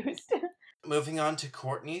confused. Moving on to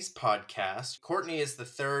Courtney's podcast. Courtney is the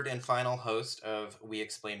third and final host of We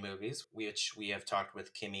Explain Movies, which we have talked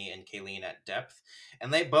with Kimmy and Kayleen at depth.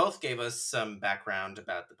 And they both gave us some background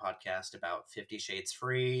about the podcast, about 50 Shades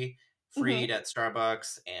Freed at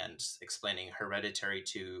Starbucks, and explaining Hereditary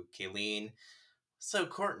to Kayleen. So,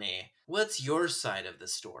 Courtney, what's your side of the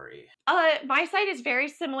story? My side is very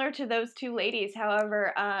similar to those two ladies.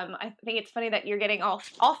 However, I think it's funny that you're getting all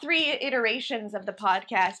 3 iterations of the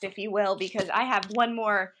podcast, if you will, because I have one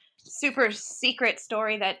more super secret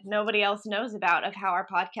story that nobody else knows about of how our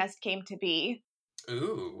podcast came to be.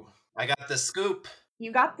 Ooh, I got the scoop.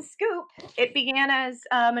 You got the scoop. It began as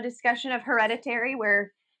a discussion of Hereditary,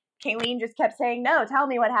 where Kayleen just kept saying, "No, tell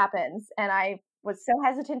me what happens," and I was so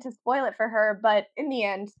hesitant to spoil it for her, but in the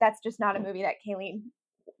end, that's just not a movie that Kayleen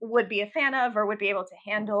would be a fan of or would be able to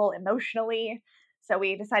handle emotionally, so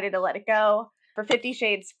we decided to let it go. For 50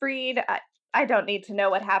 Shades Freed, I don't need to know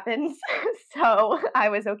what happens, so I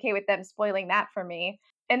was okay with them spoiling that for me.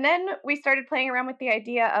 And then we started playing around with the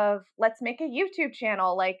idea of, let's make a YouTube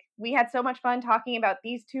channel. Like, we had so much fun talking about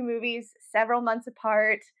these 2 movies several months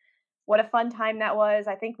apart. What a fun time that was.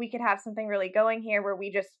 I think we could have something really going here where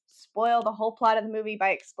we just spoil the whole plot of the movie by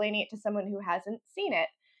explaining it to someone who hasn't seen it.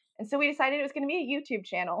 And so we decided it was going to be a YouTube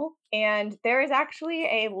channel. And there is actually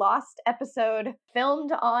a lost episode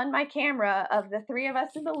filmed on my camera of the 3 of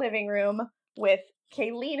us in the living room with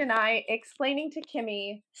Kayleen and I explaining to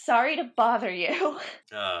Kimmy, "Sorry to bother you."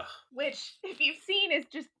 Which, if you've seen, is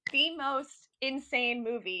just the most insane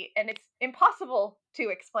movie. And it's impossible to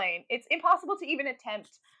explain. It's impossible to even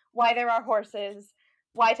attempt why there are horses,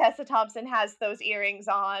 why Tessa Thompson has those earrings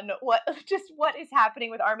on, what is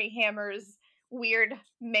happening with Armie Hammer's weird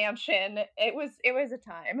mansion. It was a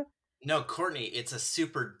time. No, Courtney, it's a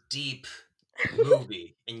super deep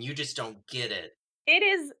movie, and you just don't get it. It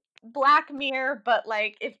is Black Mirror, but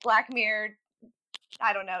like if Black Mirror,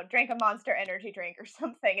 I don't know, drank a Monster Energy drink or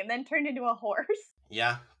something and then turned into a horse.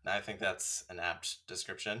 Yeah, I think that's an apt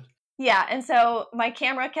description. Yeah, and so my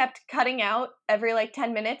camera kept cutting out every like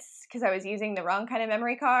 10 minutes because I was using the wrong kind of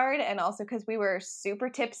memory card, and also because we were super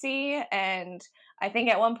tipsy, and I think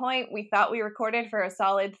at one point we thought we recorded for a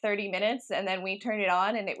solid 30 minutes, and then we turned it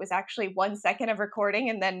on and it was actually 1 second of recording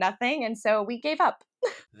and then nothing, and so we gave up.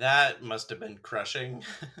 That must have been crushing.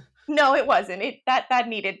 No, it wasn't.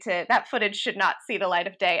 That footage should not see the light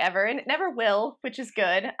of day ever, and it never will, which is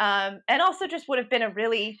good. And also just would have been a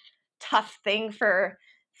really tough thing for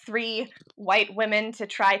three white women to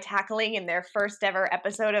try tackling in their first ever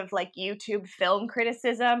episode of like YouTube film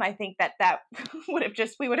criticism. I think that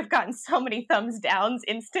we would have gotten so many thumbs downs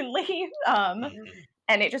instantly.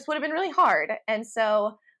 And it just would have been really hard. And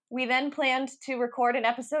so we then planned to record an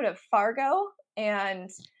episode of Fargo and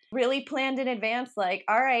really planned in advance, like,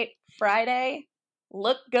 all right, Friday,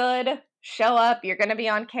 look good, show up, you're going to be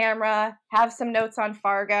on camera, have some notes on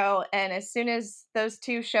Fargo. And as soon as those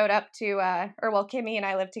two showed up Kimmy and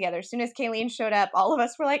I lived together, as soon as Kayleen showed up, all of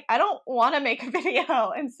us were like, I don't want to make a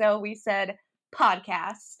video. And so we said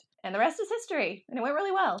podcast. And the rest is history. And it went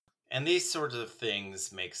really well. And these sorts of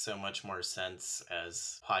things make so much more sense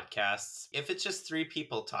as podcasts. If it's just three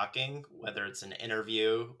people talking, whether it's an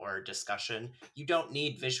interview or a discussion, you don't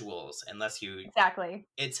need visuals unless you... Exactly.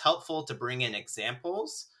 It's helpful to bring in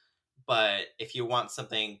examples, but if you want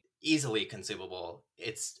something easily consumable,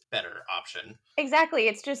 it's a better option. Exactly.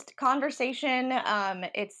 It's just conversation.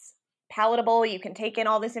 It's palatable. You can take in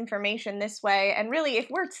all this information this way. And really, if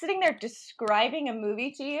we're sitting there describing a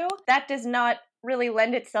movie to you, that does not really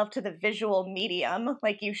lend itself to the visual medium.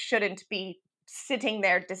 Like, you shouldn't be sitting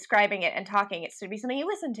there describing it and talking. It should be something you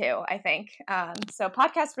listen to, I think. So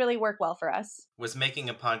podcasts really work well for us. Was making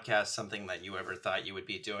a podcast something that you ever thought you would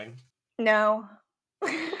be doing? No.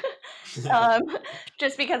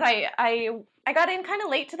 Just because I got in kind of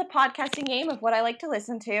late to the podcasting game of what I like to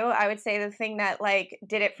listen to. I would say the thing that like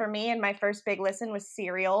did it for me and my first big listen was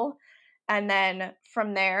Serial. And then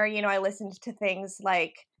from there, I listened to things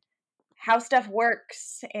like How Stuff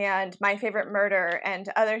Works and My Favorite Murder and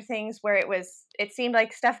other things where it seemed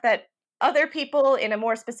like stuff that other people in a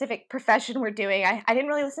more specific profession were doing. I didn't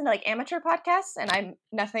really listen to like amateur podcasts, and I'm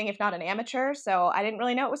nothing if not an amateur, so I didn't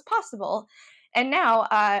really know it was possible. And now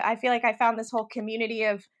I feel like I found this whole community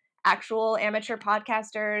of actual amateur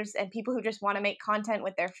podcasters and people who just want to make content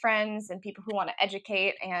with their friends and people who want to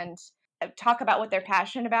educate and talk about what they're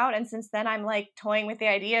passionate about. And since then, I'm like toying with the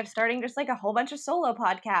idea of starting just like a whole bunch of solo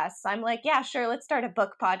podcasts. I'm like, yeah, sure, let's start a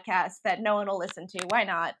book podcast that no one will listen to. Why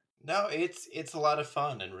not? No, it's a lot of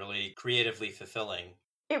fun and really creatively fulfilling.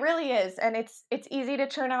 It really is, and it's easy to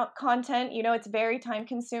churn out content. It's very time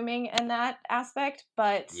consuming in that aspect,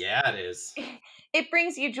 but yeah, it is. It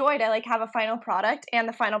brings you joy to like have a final product, and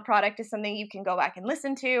the final product is something you can go back and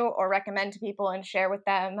listen to or recommend to people and share with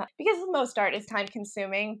them. Because most art is time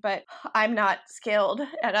consuming, but I'm not skilled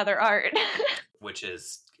at other art. Which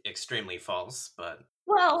is extremely false, but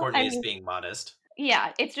well, Courtney is being modest.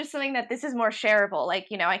 Yeah, it's just something that this is more shareable. Like,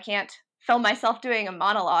 I can't film myself doing a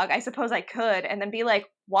monologue. I suppose I could, and then be like,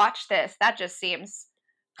 watch this. That just seems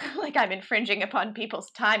like I'm infringing upon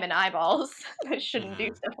people's time and eyeballs. I shouldn't do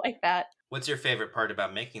stuff like that. What's your favorite part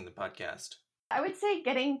about making the podcast? I would say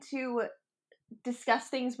getting to discuss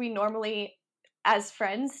things we normally, as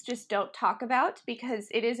friends, just don't talk about, because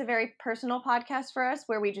it is a very personal podcast for us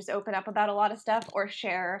where we just open up about a lot of stuff or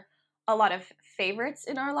share a lot of favorites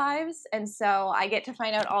in our lives. And so I get to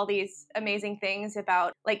find out all these amazing things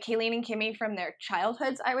about like Kayleen and Kimmy from their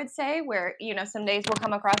childhoods, I would say, where, some days we'll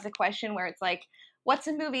come across a question where it's like, what's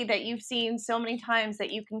a movie that you've seen so many times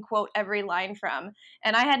that you can quote every line from?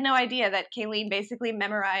 And I had no idea that Kayleen basically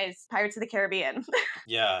memorized Pirates of the Caribbean.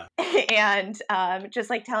 Yeah. And just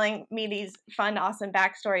like telling me these fun, awesome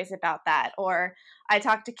backstories about that. Or I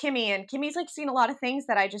talked to Kimmy, and Kimmy's like seen a lot of things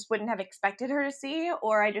that I just wouldn't have expected her to see,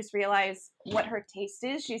 or I just realized what her taste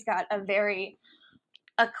is. She's got a very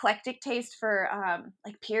eclectic taste for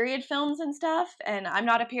like period films and stuff, and I'm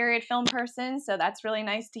not a period film person, so that's really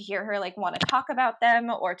nice to hear her like want to talk about them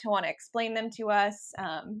or to want to explain them to us.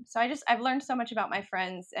 So I've learned so much about my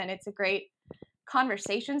friends, and it's a great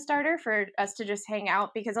conversation starter for us to just hang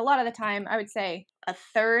out, because a lot of the time I would say a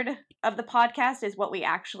third of the podcast is what we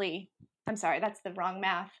actually that's the wrong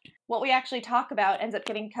math. What we actually talk about ends up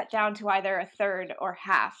getting cut down to either a third or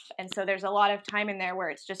half. And so there's a lot of time in there where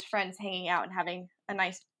it's just friends hanging out and having a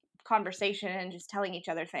nice conversation and just telling each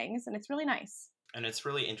other things. And it's really nice. And it's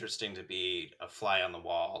really interesting to be a fly on the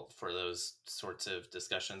wall for those sorts of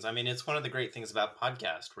discussions. I mean, it's one of the great things about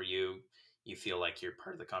podcast where you feel like you're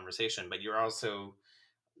part of the conversation, but you're also,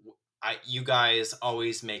 you guys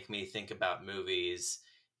always make me think about movies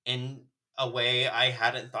in a way I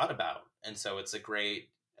hadn't thought about. And so it's a great,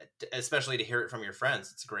 especially to hear it from your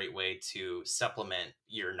friends, it's a great way to supplement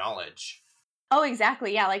your knowledge. Oh,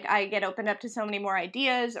 exactly. Yeah, like I get opened up to so many more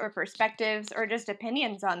ideas or perspectives or just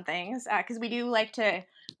opinions on things, because we do like to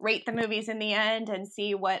rate the movies in the end and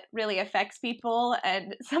see what really affects people.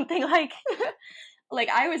 And something like like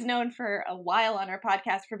I was known for a while on our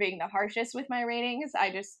podcast for being the harshest with my ratings.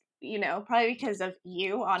 I just, probably because of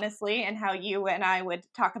you, honestly, and how you and I would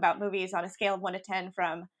talk about movies on a scale of 1 to 10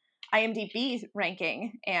 from IMDb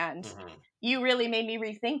ranking, and Mm-hmm. you really made me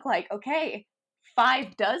rethink, like, okay,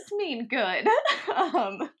 5 does mean good.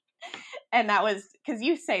 And that was because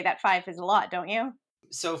you say that 5 is a lot, don't you?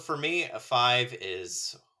 So for me, a 5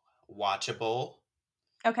 is watchable.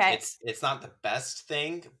 Okay. It's not the best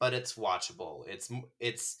thing, but it's watchable.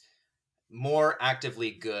 It's more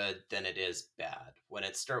actively good than it is bad. When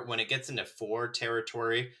it gets into 4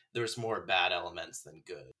 territory, there's more bad elements than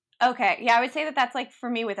good. Okay. Yeah, I would say that that's like for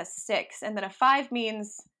me with a 6, and then a 5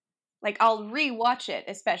 means like I'll rewatch it,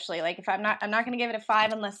 especially like if I'm not going to give it a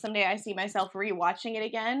 5 unless someday I see myself rewatching it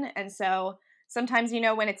again. And so sometimes,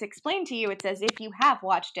 when it's explained to you, it's as if you have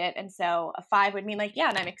watched it, and so a 5 would mean like, yeah,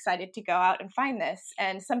 and I'm excited to go out and find this.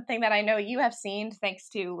 And something that I know you have seen thanks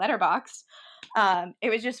to Letterboxd, it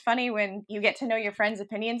was just funny when you get to know your friends'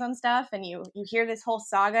 opinions on stuff, and you hear this whole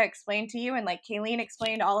saga explained to you, and like Kayleen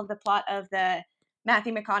explained all of the plot of the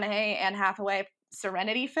Matthew McConaughey and Hathaway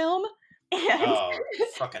Serenity film. And Oh,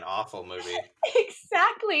 fucking awful movie.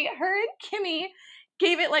 exactly. Her and Kimmy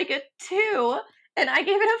gave it like a 2, and I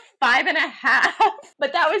gave it a 5.5.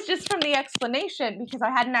 But that was just from the explanation because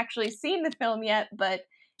I hadn't actually seen the film yet. But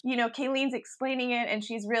Kayleen's explaining it, and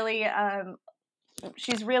she's really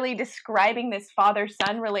describing this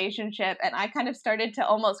father-son relationship, and I kind of started to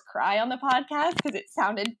almost cry on the podcast because it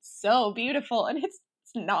sounded so beautiful, and it's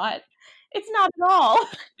not. It's not at all.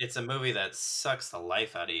 It's a movie that sucks the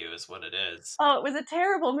life out of you, is what it is. Oh, it was a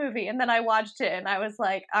terrible movie. And then I watched it and I was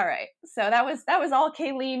like, all right. So that was all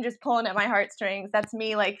Kayleen just pulling at my heartstrings. That's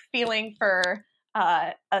me like feeling for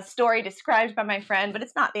a story described by my friend, but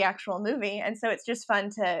it's not the actual movie. And so it's just fun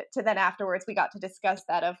to then afterwards we got to discuss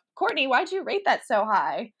that of Courtney, why'd you rate that so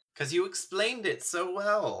high? Because you explained it so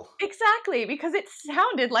well. Exactly, because it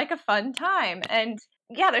sounded like a fun time. And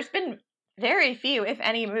yeah, there's been very few, if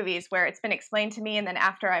any, movies where it's been explained to me and then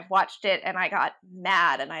after I've watched it and I got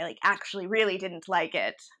mad and I like actually really didn't like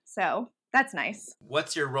it. So that's nice.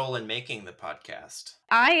 What's your role in making the podcast?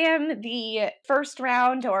 I am the first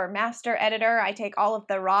round or master editor. I take all of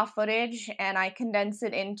the raw footage and I condense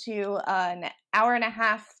it into an hour and a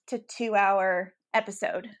half to 2 hour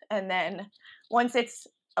episode. And then once it's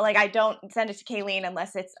like, I don't send it to Kayleen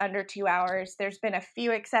unless it's under 2 hours. There's been a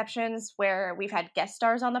few exceptions where we've had guest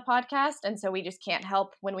stars on the podcast. And so we just can't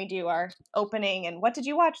help when we do our opening and what did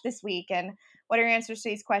you watch this week? And what are your answers to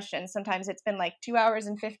these questions? Sometimes it's been like 2 hours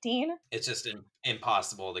and 15. It's just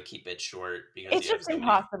impossible to keep it short because It's you have just so many.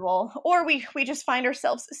 impossible. Or we just find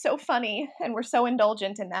ourselves so funny and we're so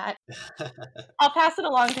indulgent in that. I'll pass it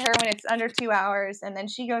along to her when it's under 2 hours, and then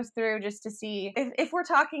she goes through just to see if we're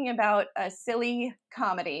talking about a silly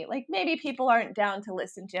comedy. Like maybe people aren't down to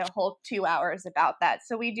listen to a whole 2 hours about that.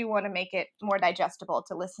 So we do want to make it more digestible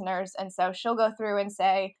to listeners. And so she'll go through and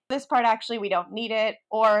say, this part actually we don't need it.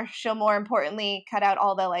 Or she'll more importantly cut out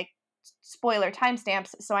all the like spoiler timestamps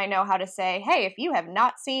so I know how to say, hey, if you have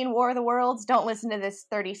not seen War of the Worlds, don't listen to this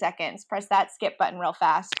 30 seconds. Press that skip button real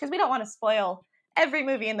fast because we don't want to spoil every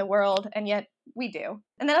movie in the world, and yet we do.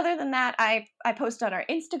 And then other than that, I post on our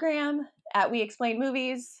Instagram at We Explain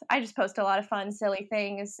Movies. I just post a lot of fun, silly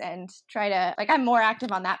things and try to like I'm more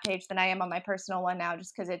active on that page than I am on my personal one now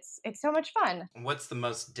just because it's so much fun. What's the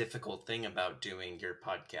most difficult thing about doing your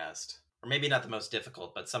podcast? Or maybe not the most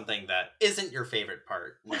difficult, but something that isn't your favorite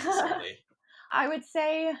part necessarily. I would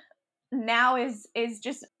say now is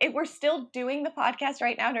just we're still doing the podcast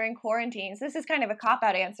right now during quarantine. So this is kind of a cop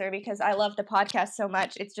out answer because I love the podcast so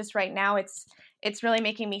much. It's just right now it's really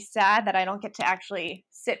making me sad that I don't get to actually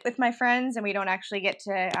sit with my friends and we don't actually get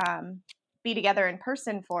to be together in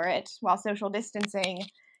person for it while social distancing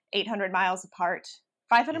 800 miles apart.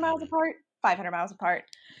 500 miles apart? 500 miles apart.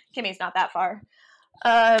 Kimmy's not that far.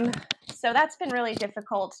 Um, so that's been really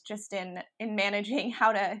difficult just in managing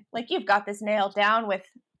how to like you've got this nailed down with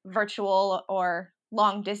virtual or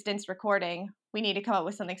long distance recording. We need to come up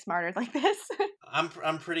with something smarter like this.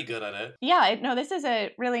 I'm pretty good at it. Yeah, no, this is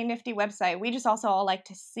a really nifty website. We just also all like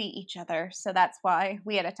to see each other, so that's why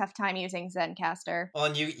we had a tough time using Zencaster. Well,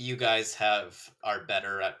 and you guys are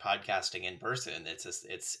better at podcasting in person.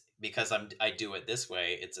 It's because I do it this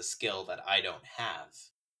way. It's a skill that I don't have.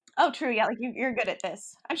 Oh, true. Yeah, like you're good at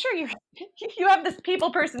this. I'm sure you have this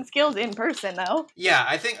people person skills in person though. Yeah,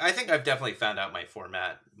 I think I've definitely found out my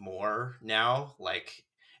format more now. Like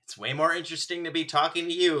it's way more interesting to be talking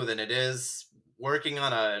to you than it is working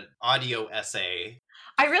on an audio essay.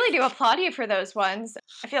 I really do applaud you for those ones.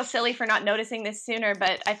 I feel silly for not noticing this sooner,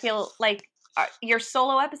 but I feel like your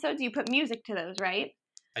solo episodes, you put music to those, right?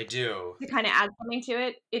 I do. To kind of add something to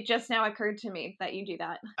it. It just now occurred to me that you do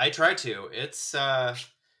that. I try to. It's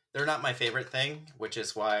they're not my favorite thing, which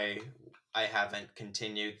is why I haven't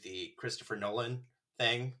continued the Christopher Nolan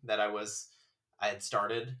thing that I had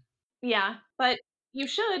started. Yeah, but you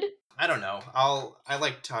should. I don't know. I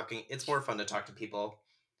like talking. It's more fun to talk to people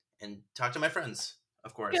and talk to my friends,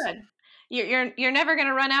 of course. Good. You're never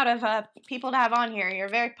gonna run out of people to have on here. You're a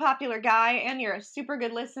very popular guy, and you're a super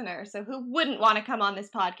good listener. So who wouldn't want to come on this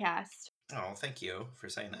podcast? Oh, thank you for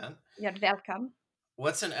saying that. You're welcome.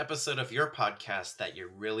 What's an episode of your podcast that you're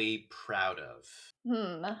really proud of?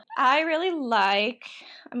 I really like.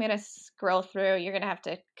 I'm gonna scroll through. You're gonna have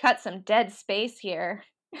to cut some dead space here.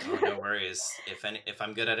 Oh, no worries. If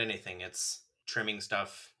I'm good at anything, it's trimming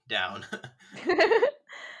stuff down.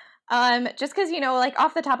 Just because, like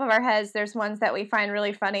off the top of our heads, there's ones that we find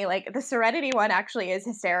really funny. Like the Serenity one actually is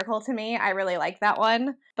hysterical to me. I really like that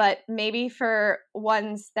one. But maybe for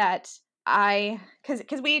ones that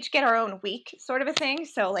because we each get our own week sort of a thing.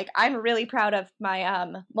 So like I'm really proud of my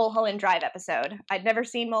Mulholland Drive episode. I'd never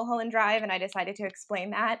seen Mulholland Drive, and I decided to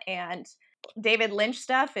explain that. And David Lynch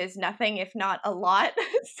stuff is nothing if not a lot.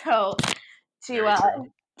 So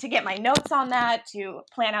to get my notes on that, to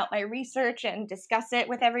plan out my research and discuss it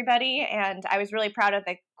with everybody. And I was really proud of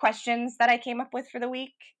the questions that I came up with for the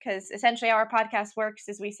week, because essentially how our podcast works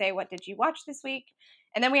is we say, what did you watch this week?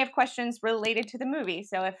 And then we have questions related to the movie.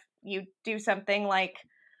 So if you do something like,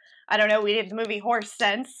 I don't know, we did the movie Horse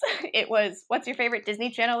Sense, it was, what's your favorite Disney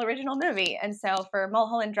Channel original movie? And so for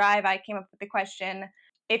Mulholland Drive, I came up with the question,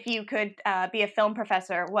 if you could be a film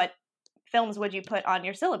professor, what films would you put on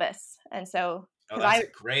your syllabus? And so that's a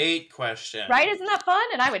great question. Right? Isn't that fun?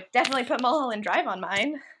 And I would definitely put Mulholland Drive on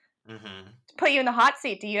mine. Mm-hmm. To put you in the hot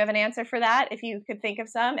seat, do you have an answer for that? If you could think of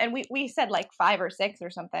some, and we said like 5 or 6 or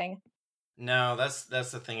something. No, that's the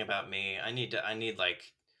thing about me. I need like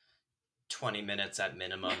 20 minutes at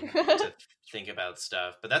minimum to think about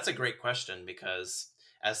stuff. But that's a great question, because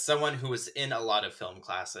as someone who was in a lot of film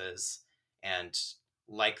classes and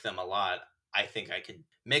like them a lot, I think I could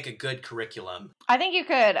make a good curriculum. I think you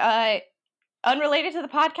could. Unrelated to the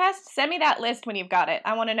podcast, send me that list when you've got it.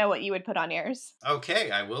 I want to know what you would put on yours.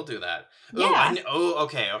 Okay, I will do that. Yeah.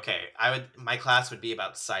 Okay. My class would be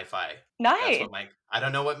about sci-fi. Nice. That's what I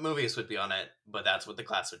don't know what movies would be on it, but that's what the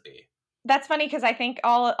class would be. That's funny, because I think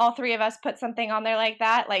all 3 of us put something on there like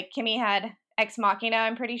that. Like Kimmy had Ex Machina,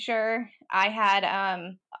 I'm pretty sure. I had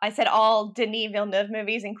I said all Denis Villeneuve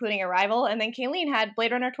movies, including Arrival, and then Kayleen had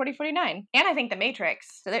Blade Runner 2049, and I think The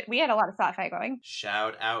Matrix. So we had a lot of sci-fi going.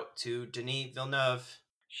 Shout out to Denis Villeneuve.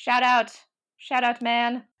 Shout out,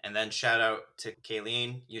 man. And then shout out to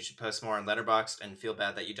Kayleen. You should post more on Letterboxd and feel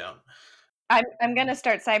bad that you don't. I'm gonna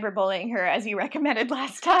start cyberbullying her as you recommended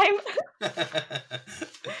last time.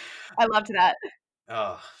 I loved that.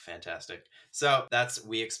 Oh, fantastic. So that's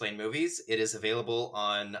We Explain Movies. It is available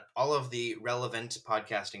on all of the relevant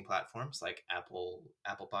podcasting platforms like Apple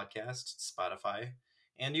Podcasts, Spotify,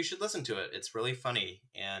 and you should listen to it. It's really funny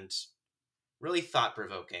and really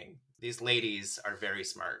thought-provoking. These ladies are very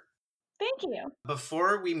smart. Thank you.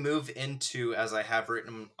 Before we move into, as I have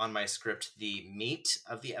written on my script, the meat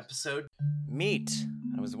of the episode. Meat.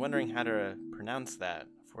 I was wondering how to pronounce that.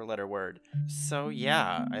 4-letter word. So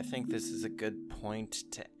yeah, I think this is a good point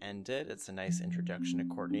to end it. It's a nice introduction to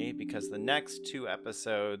Courtney, because the next 2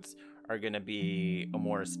 episodes are going to be a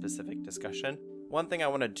more specific discussion. One thing I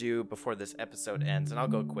want to do before this episode ends, and I'll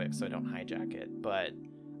go quick so I don't hijack it, but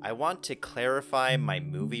I want to clarify my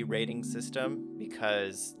movie rating system,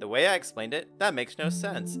 because the way I explained it, that makes no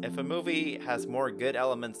sense. If a movie has more good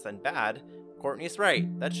elements than bad, Courtney's right.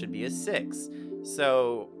 That should be a 6.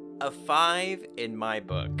 So a 5 in my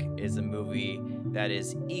book is a movie that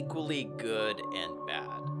is equally good and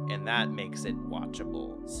bad, and that makes it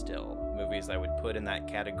watchable still. Movies I would put in that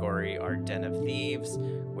category are Den of Thieves,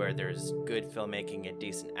 where there's good filmmaking and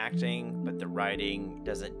decent acting, but the writing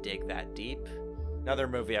doesn't dig that deep. Another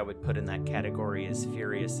movie I would put in that category is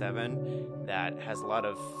Furious 7, that has a lot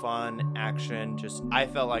of fun action. Just, I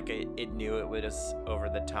felt like it knew it was over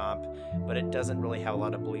the top, but it doesn't really have a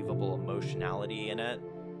lot of believable emotionality in it.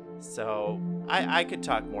 So I could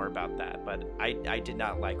talk more about that, but I did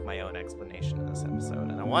not like my own explanation in this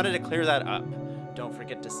episode, and I wanted to clear that up. Don't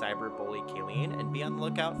forget to cyberbully Kayleen, and be on the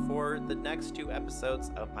lookout for the next 2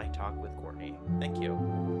 episodes of my talk with Courtney. Thank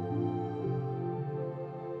you.